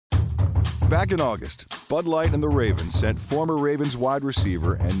Back in August, Bud Light and the Ravens sent former Ravens wide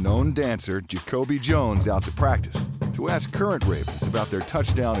receiver and known dancer Jacoby Jones out to practice to ask current Ravens about their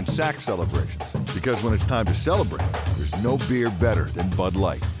touchdown and sack celebrations. Because when it's time to celebrate, there's no beer better than Bud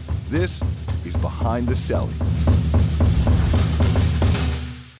Light. This is Behind the Celly.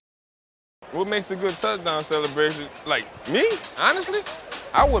 What makes a good touchdown celebration? Like me, honestly,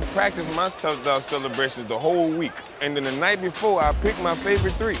 I would practice my touchdown celebrations the whole week. And then the night before, I pick my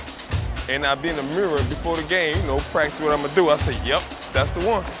favorite three. And I'd be in the mirror before the game, you know, practice what I'm gonna do. I say, yep, that's the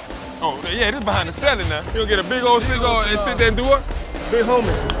one. Oh, yeah, this is Behind the Celly now. You gonna get a big old cigar and sit there and do what? Big homie.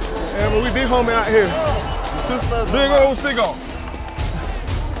 Yeah, but we big homie out here. Big old cigar.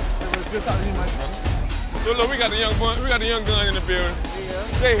 So look, we got the young gun in the building. Yeah.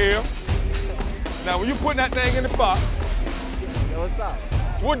 They here. Now, when you put that thing in the box, yo, what's up?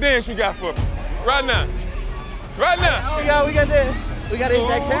 What dance you got for me? Right now. Right now. We got this. We got to eat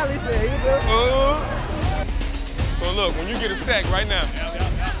that Cali shit. Here you go. So look, when you get a sack right now,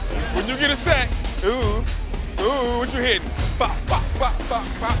 when you get a sack, ooh, what you hitting? Pop, pop, pop, pop,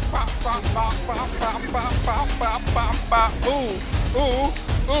 pop, pop, pop, pop, pop, pop, pop, pop, pop, pop, pop, ooh.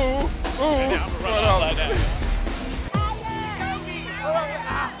 Like that.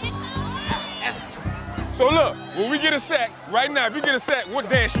 So look, when we get a sack, right now, if you get a sack, what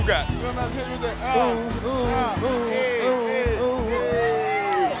dance you got?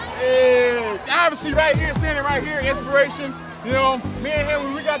 Obviously, right here, standing right here, inspiration. You know, me and him,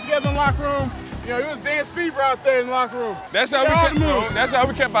 when we got together in the locker room, you know, it was dance fever out there in the locker room. That's how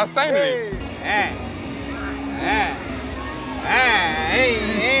we kept our sanity.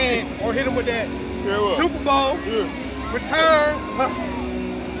 Or hit him with that Super Bowl return.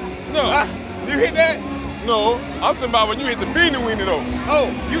 No. You hit that? No, I'm talking about when you hit the beanie weenie though.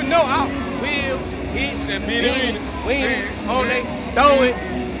 Oh, you know I will hit that beanie weenie. Hold it, throw it.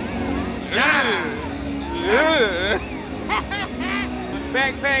 Yeah.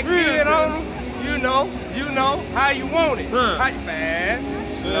 Backpack kid on them. You know how you want it. How you fast,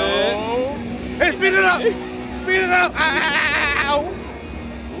 slow. Hey, speed it up. Speed it up. Ow.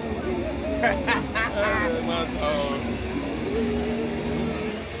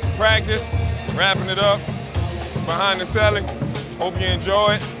 Practice, wrapping it up. Behind the Celly. Hope you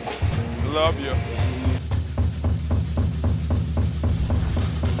enjoy it. Love you.